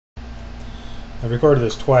I recorded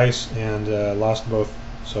this twice and lost both,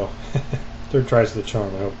 so third try's the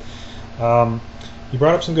charm, I hope. You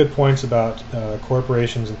brought up some good points about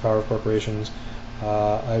corporations and power of corporations.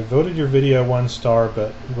 I voted your video 1 star,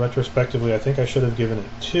 but retrospectively I think I should have given it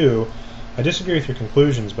 2. I disagree with your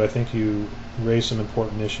conclusions, but I think you raised some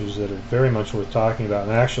important issues that are very much worth talking about,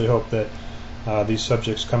 and I actually hope that these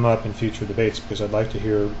subjects come up in future debates, because I'd like to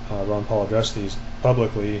hear Ron Paul address these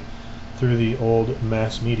publicly through the old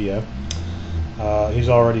mass media. He's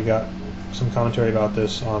already got some commentary about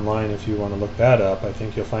this online if you want to look that up. I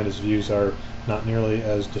think you'll find his views are not nearly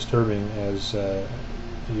as disturbing as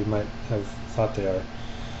you might have thought they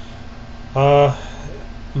are.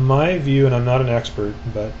 My view, and I'm not an expert,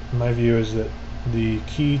 but my view is that the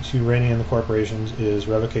key to reining in the corporations is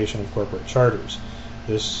revocation of corporate charters.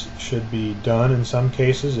 This should be done in some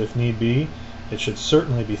cases if need be. It should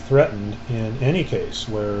certainly be threatened in any case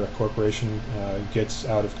where a corporation gets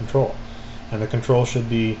out of control. And the control should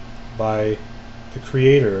be by the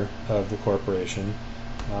creator of the corporation,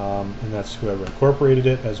 and that's whoever incorporated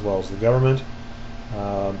it, as well as the government.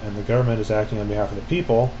 And the government is acting on behalf of the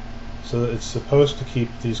people, so that it's supposed to keep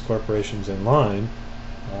these corporations in line,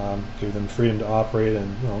 give them freedom to operate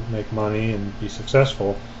and make money and be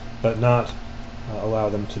successful, but not allow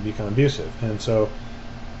them to become abusive. And so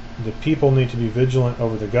the people need to be vigilant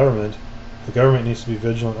over the government needs to be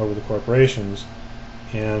vigilant over the corporations,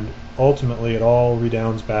 and ultimately it all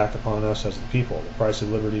redounds back upon us as the people. The price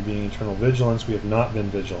of liberty being eternal vigilance. We have not been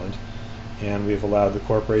vigilant, and we've allowed the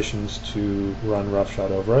corporations to run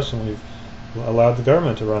roughshod over us, and we've allowed the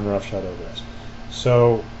government to run roughshod over us.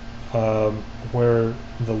 So where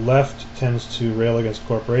the left tends to rail against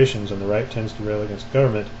corporations and the right tends to rail against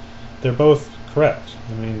government, they're both correct.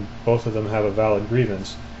 I mean, both of them have a valid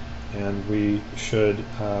grievance, and we should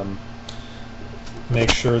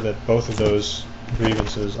make sure that both of those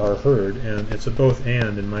grievances are heard, and it's a both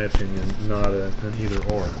and, in my opinion, not an either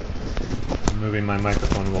or. I'm moving my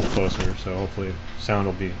microphone a little closer, so hopefully sound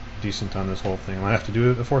will be decent on this whole thing. I might have to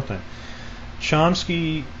do it the 4th time.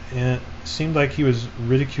 Chomsky seemed like he was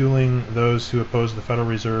ridiculing those who oppose the Federal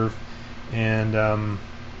Reserve and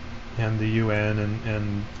the UN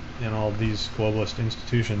and all these globalist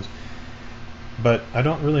institutions. But I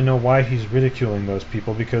don't really know why he's ridiculing those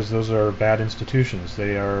people, because those are bad institutions.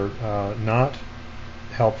 They are not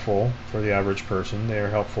helpful for the average person. They are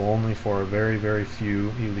helpful only for a very, very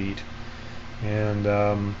few elite, and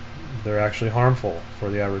they're actually harmful for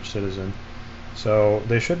the average citizen. So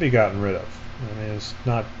they should be gotten rid of. I mean, it's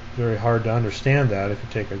not very hard to understand that if you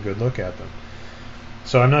take a good look at them.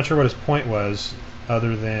 So I'm not sure what his point was,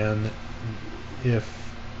 other than if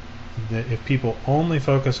people only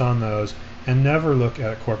focus on those and never look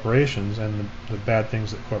at corporations and the bad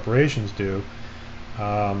things that corporations do,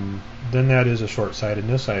 then that is a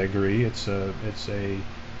short-sightedness. I agree. It's a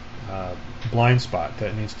blind spot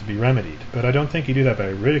that needs to be remedied. But I don't think you do that by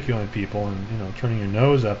ridiculing people and turning your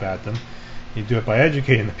nose up at them. You do it by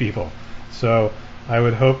educating the people. So I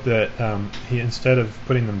would hope that he, instead of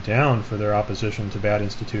putting them down for their opposition to bad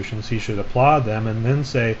institutions, he should applaud them and then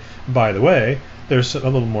say, by the way, there's a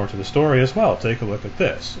little more to the story as well. Take a look at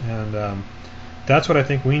this. And that's what I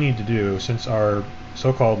think we need to do, since our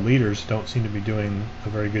so-called leaders don't seem to be doing a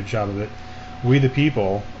very good job of it. We, the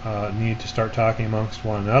people, need to start talking amongst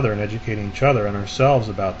one another and educating each other and ourselves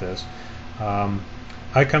about this.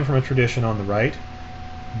 I come from a tradition on the right,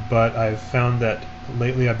 but I've found that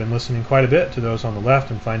lately I've been listening quite a bit to those on the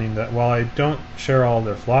left and finding that while I don't share all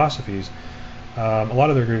their philosophies, a lot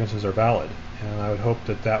of their grievances are valid. And I would hope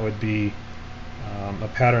that that would be a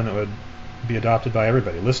pattern that would be adopted by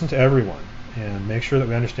everybody. Listen to everyone and make sure that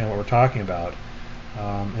we understand what we're talking about,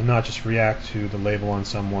 and not just react to the label on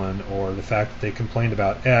someone or the fact that they complained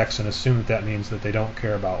about X and assume that that means that they don't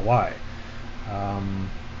care about Y.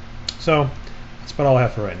 So that's about all I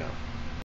have for right now.